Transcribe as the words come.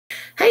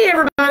Hey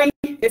everybody,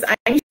 it's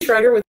Amy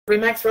Schroeder with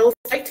Remax Real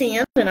Estate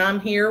 10, and I'm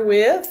here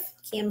with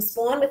Kim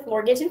Swan with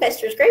Mortgage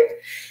Investors Group.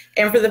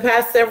 And for the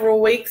past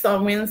several weeks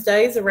on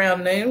Wednesdays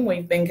around noon,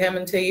 we've been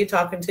coming to you,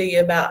 talking to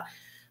you about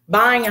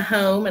buying a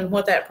home and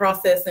what that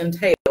process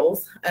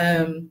entails.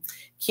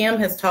 Kim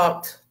has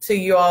talked to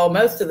you all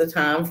most of the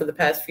time for the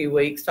past few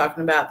weeks,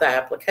 talking about the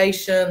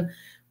application,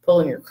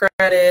 pulling your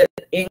credit,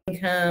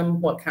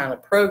 income, what kind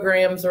of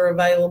programs are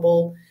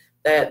available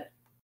that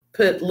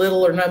put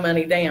little or no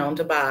money down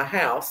to buy a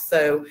house.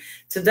 So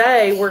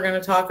today we're going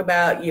to talk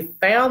about, you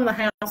found the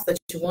house that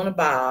you want to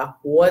buy,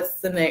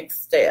 what's the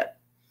next step?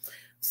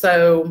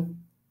 So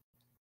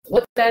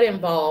what that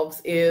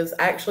involves is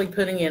actually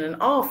putting in an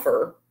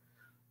offer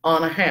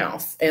on a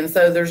house. And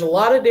so there's a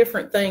lot of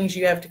different things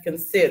you have to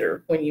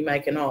consider when you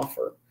make an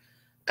offer.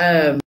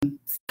 Some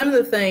of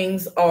the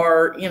things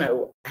are,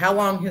 how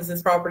long has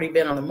this property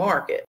been on the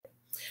market?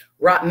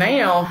 Right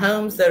now,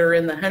 homes that are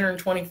in the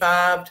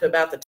 $125,000 to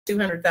about the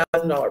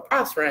 $200,000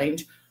 price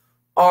range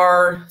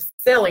are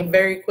selling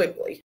very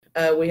quickly.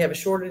 We have a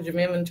shortage of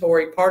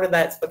inventory. Part of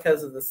that's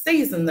because of the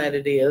season that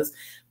it is,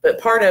 but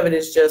part of it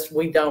is just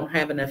we don't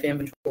have enough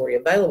inventory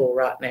available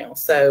right now.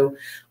 So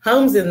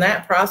homes in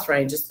that price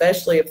range,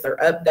 especially if they're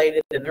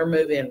updated and they're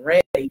move-in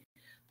ready,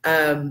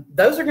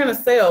 those are going to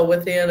sell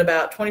within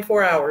about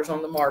 24 hours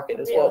on the market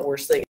is what we're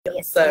seeing.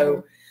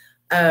 So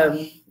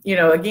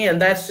again,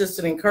 that's just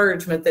an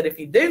encouragement that if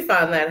you do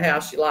find that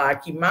house you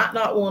like, you might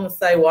not want to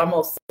say, well, I'm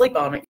going to sleep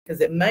on it, because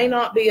it may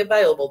not be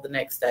available the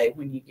next day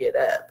when you get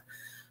up.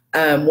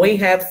 We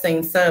have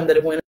seen some that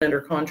have went under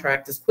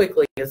contract as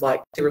quickly as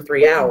like 2 or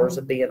 3 hours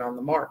of being on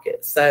the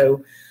market.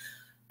 So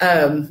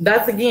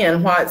that's,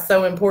 again, why it's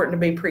so important to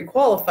be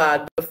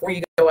pre-qualified before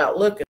you go out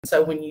looking.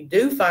 So when you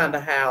do find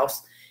a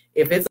house,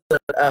 if it's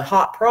a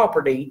hot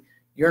property,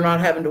 you're not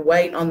having to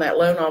wait on that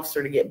loan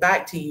officer to get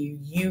back to you.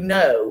 You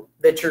know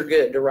that you're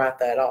good to write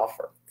that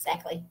offer.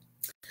 Exactly.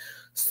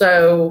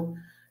 So,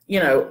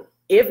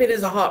 if it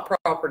is a hot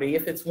property,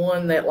 if it's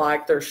one that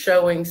like they're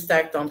showing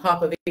stacked on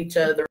top of each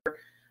other,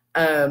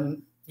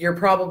 you're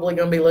probably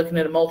going to be looking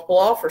at a multiple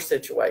offer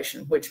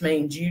situation, which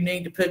means you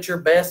need to put your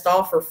best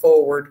offer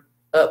forward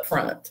up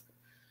front.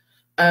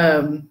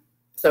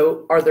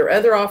 So are there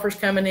other offers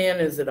coming in?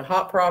 Is it a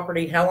hot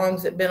property? How long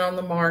has it been on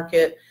the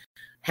market?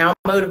 How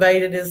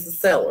motivated is the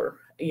seller?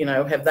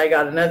 Have they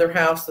got another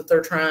house that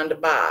they're trying to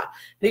buy?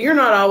 Now, you're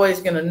not always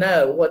going to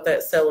know what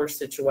that seller's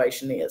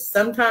situation is.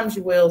 Sometimes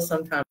you will,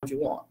 sometimes you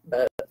won't.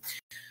 But,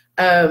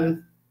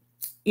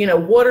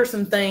 what are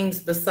some things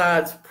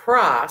besides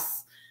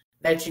price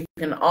that you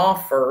can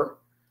offer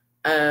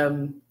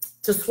to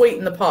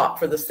sweeten the pot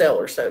for the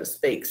seller, so to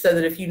speak, so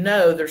that if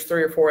there's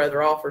 3 or 4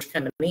 other offers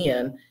coming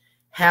in,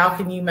 how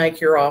can you make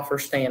your offer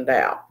stand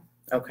out?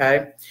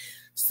 Okay.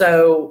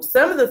 So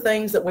some of the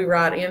things that we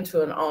write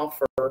into an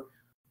offer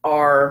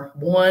are,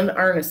 one,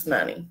 earnest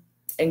money.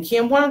 And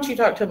Kim, why don't you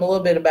talk to them a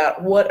little bit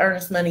about what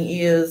earnest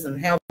money is and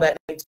how that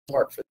needs to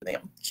work for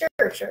them?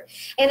 Sure.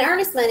 And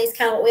earnest money is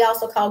kind of what we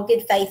also call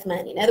good faith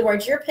money. In other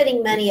words, you're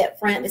putting money up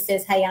front that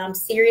says, hey, I'm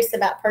serious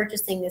about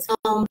purchasing this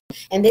home,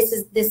 and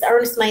this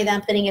earnest money that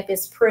I'm putting up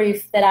is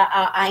proof that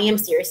I am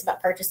serious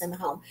about purchasing the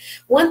home.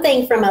 One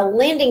thing from a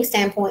lending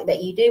standpoint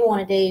that you do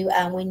want to do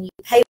when you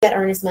pay that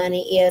earnest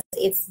money is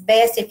it's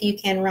best if you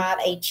can write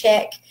a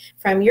check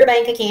from your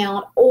bank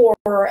account, or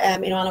I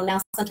know now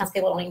sometimes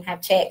people don't even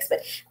have checks,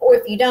 or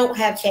if you don't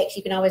have checks,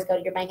 you can always go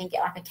to your bank and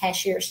get like a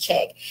cashier's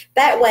check.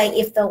 That way,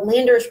 if the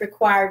lender is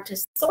required to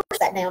source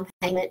that down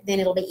payment, then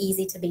it'll be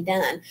easy to be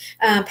done.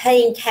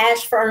 Paying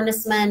cash for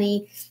earnest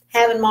money,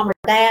 having mom or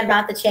dad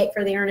write the check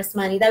for the earnest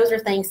money, those are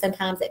things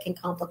sometimes that can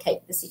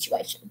complicate the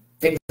situation.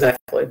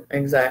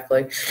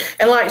 Exactly.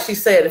 And like she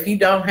said, if you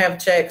don't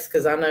have checks,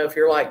 because I know if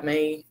you're like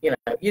me,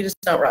 you just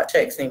don't write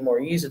checks anymore.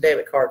 You use a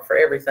debit card for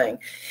everything.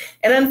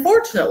 And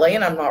unfortunately,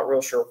 and I'm not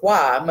real sure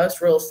why,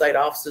 most real estate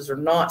offices are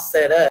not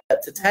set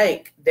up to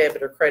take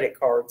debit or credit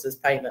cards as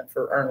payment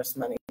for earnest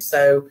money.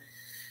 So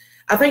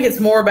I think it's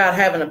more about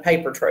having a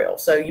paper trail.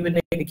 So you would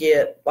need to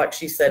get, like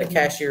she said, a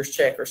cashier's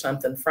check or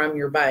something from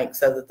your bank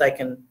so that they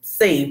can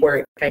see where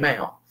it came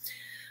out.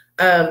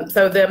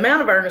 So the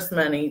amount of earnest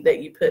money that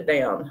you put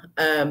down,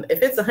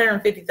 if it's a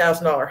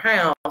 $150,000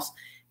 house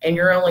and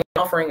you're only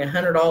offering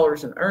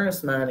 $100 in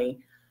earnest money,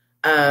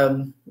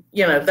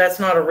 that's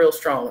not a real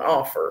strong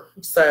offer.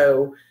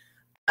 So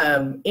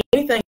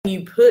anything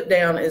you put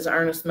down as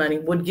earnest money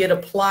would get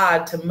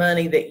applied to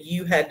money that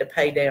you had to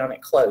pay down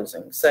at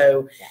closing.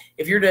 So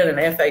if you're doing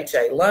an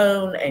FHA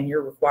loan and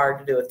you're required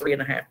to do a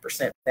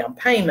 3.5% down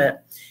payment,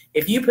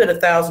 if you put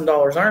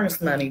 $1,000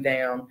 earnest money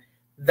down,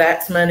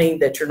 that's money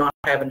that you're not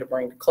having to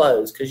bring to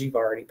close because you've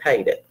already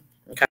paid it.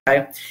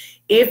 Okay.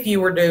 If you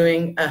were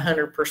doing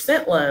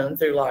 100% loan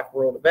through like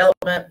rural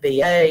development,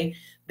 VA,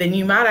 then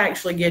you might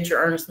actually get your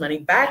earnest money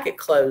back at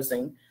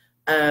closing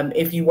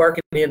if you work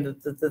it in,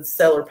 the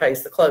seller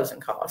pays the closing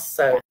costs.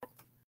 So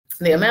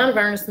the amount of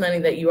earnest money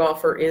that you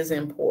offer is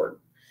important.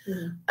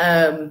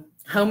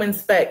 Home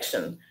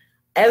inspection.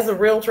 As a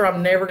realtor,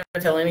 I'm never going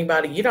to tell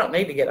anybody you don't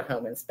need to get a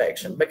home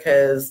inspection,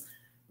 because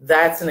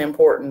That's an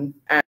important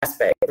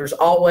aspect. There's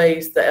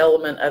always the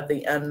element of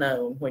the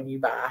unknown when you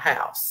buy a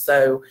house.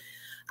 So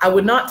I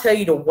would not tell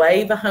you to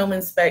waive a home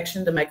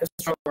inspection to make a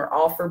stronger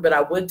offer, but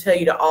I would tell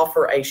you to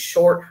offer a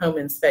short home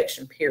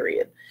inspection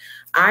period.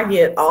 I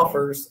get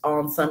offers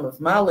on some of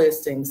my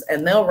listings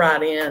and they'll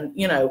write in,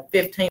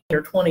 15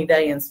 or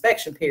 20-day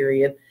inspection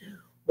period.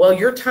 Well,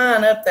 you're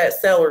tying up that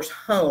seller's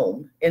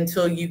home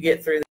until you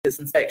get through this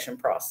inspection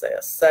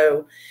process.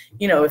 So,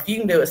 if you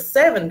can do a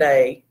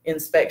 7-day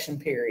inspection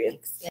period,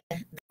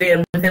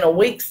 then within a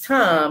week's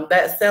time,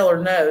 that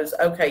seller knows,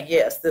 okay,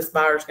 yes, this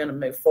buyer's going to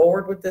move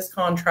forward with this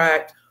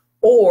contract,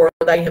 or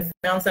they have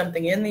found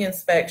something in the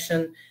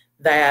inspection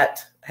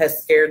that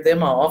has scared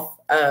them off.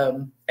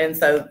 And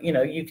so,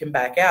 you can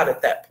back out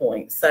at that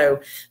point. So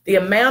the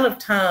amount of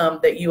time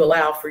that you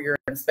allow for your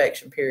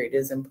inspection period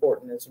is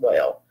important as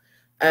well.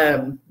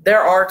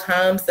 There are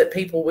times that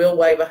people will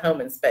waive a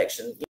home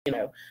inspection.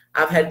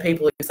 I've had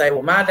people who say,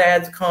 well, my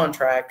dad's a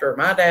contractor,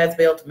 my dad's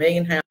built 1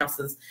 million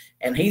houses,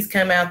 and he's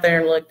come out there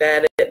and looked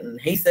at it,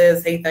 and he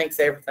says he thinks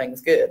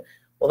everything's good.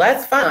 Well,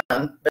 that's fine,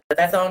 but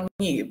that's on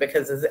you,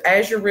 because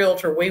as your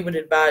realtor, we would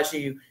advise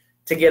you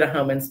to get a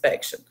home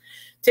inspection.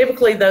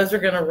 Typically, those are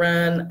going to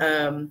run,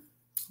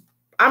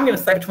 I'm going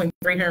to say between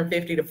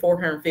 $350 to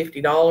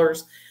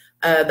 $450.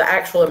 The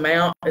actual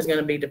amount is going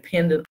to be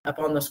dependent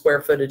upon the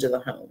square footage of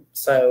the home.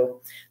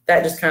 So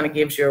that just kind of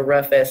gives you a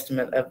rough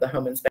estimate of the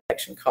home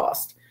inspection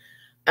cost.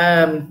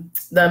 The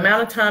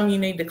amount of time you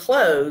need to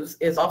close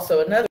is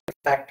also another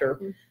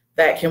factor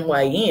that can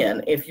weigh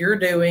in. If you're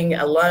doing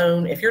a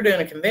loan, if you're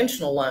doing a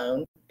conventional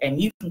loan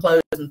and you can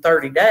close in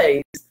 30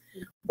 days,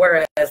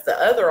 whereas the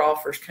other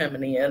offers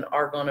coming in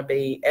are going to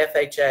be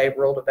FHA,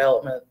 rural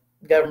development,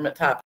 government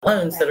type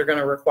loans that are going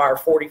to require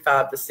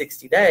 45 to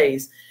 60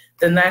 days,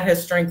 then that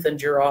has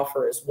strengthened your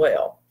offer as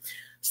well.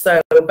 So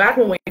back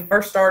when we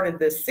first started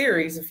this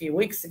series a few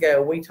weeks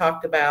ago, we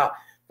talked about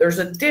there's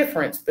a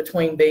difference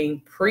between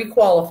being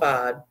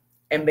pre-qualified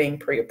and being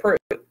pre-approved.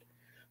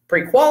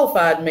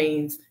 Pre-qualified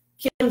means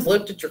Kim's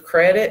looked at your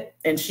credit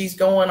and she's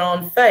going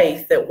on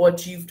faith that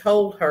what you've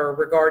told her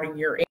regarding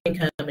your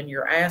income and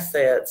your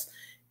assets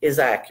is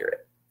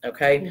accurate.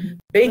 Okay.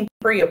 Being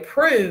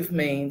pre-approved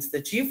means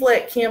that you've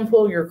let Kim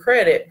pull your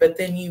credit, but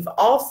then you've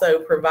also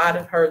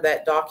provided her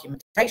that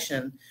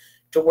documentation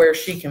to where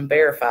she can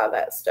verify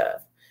that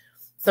stuff.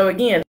 So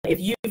again, if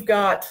you've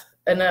got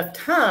enough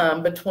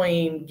time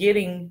between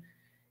getting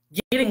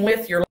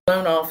with your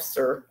loan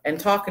officer and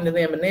talking to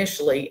them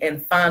initially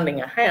and finding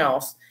a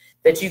house,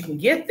 that you can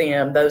get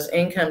them those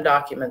income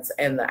documents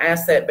and the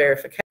asset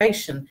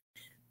verification,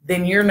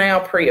 then you're now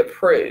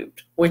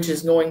pre-approved, which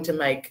is going to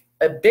make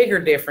a bigger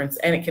difference,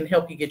 and it can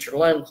help you get your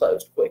loan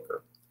closed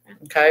quicker.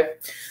 Okay.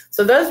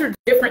 So those are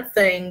different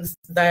things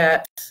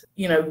that,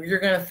 you're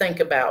going to think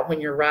about when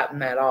you're writing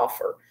that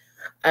offer.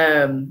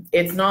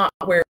 It's not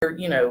where,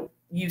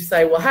 you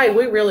say, well, hey,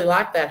 we really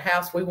like that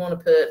house. We want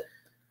to put,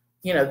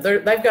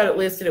 they've got it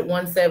listed at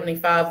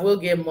 175. We'll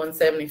give them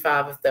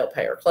 175 if they'll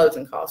pay our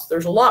closing costs.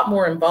 There's a lot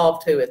more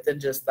involved to it than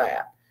just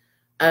that.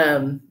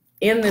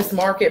 In this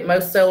market,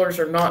 most sellers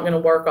are not going to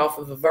work off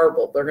of a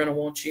verbal. They're going to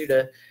want you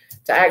to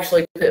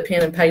actually put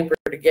pen and paper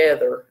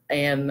together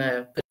and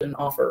put an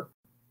offer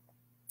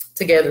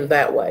together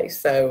that way.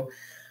 So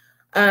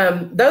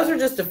those are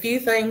just a few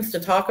things to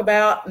talk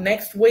about.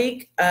 Next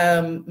week,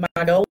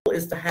 my goal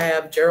is to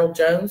have Gerald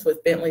Jones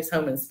with Bentley's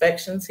Home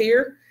Inspections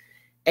here.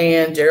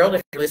 And Gerald,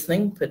 if you're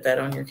listening, put that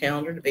on your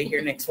calendar to be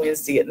here next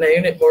Wednesday at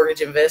noon at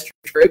Mortgage Investors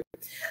Group.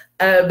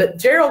 But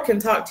Gerald can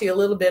talk to you a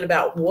little bit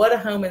about what a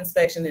home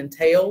inspection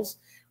entails,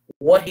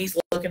 what he's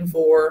looking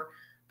for,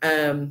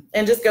 and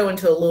just go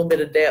into a little bit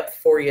of depth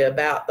for you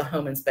about the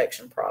home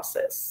inspection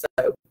process.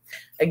 So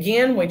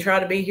again, we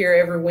try to be here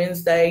every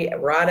Wednesday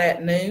right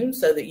at noon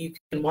so that you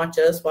can watch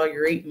us while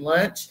you're eating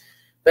lunch.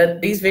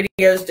 But these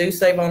videos do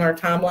save on our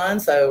timeline.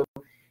 So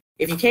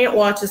if you can't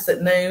watch us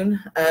at noon,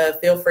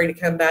 feel free to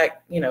come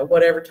back,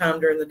 whatever time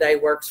during the day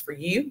works for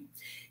you.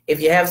 If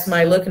you have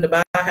somebody looking to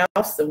buy a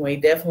house, then we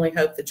definitely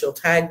hope that you'll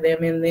tag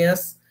them in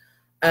this.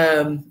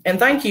 And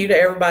thank you to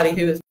everybody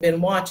who has been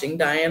watching.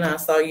 Diana, I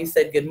saw you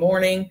said good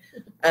morning.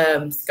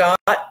 Scott,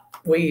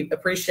 we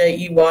appreciate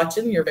you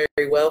watching. You're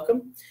very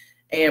welcome.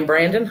 And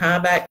Brandon, hi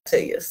back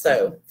to you.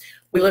 So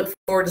we look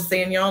forward to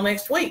seeing y'all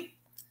next week.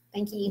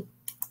 Thank you.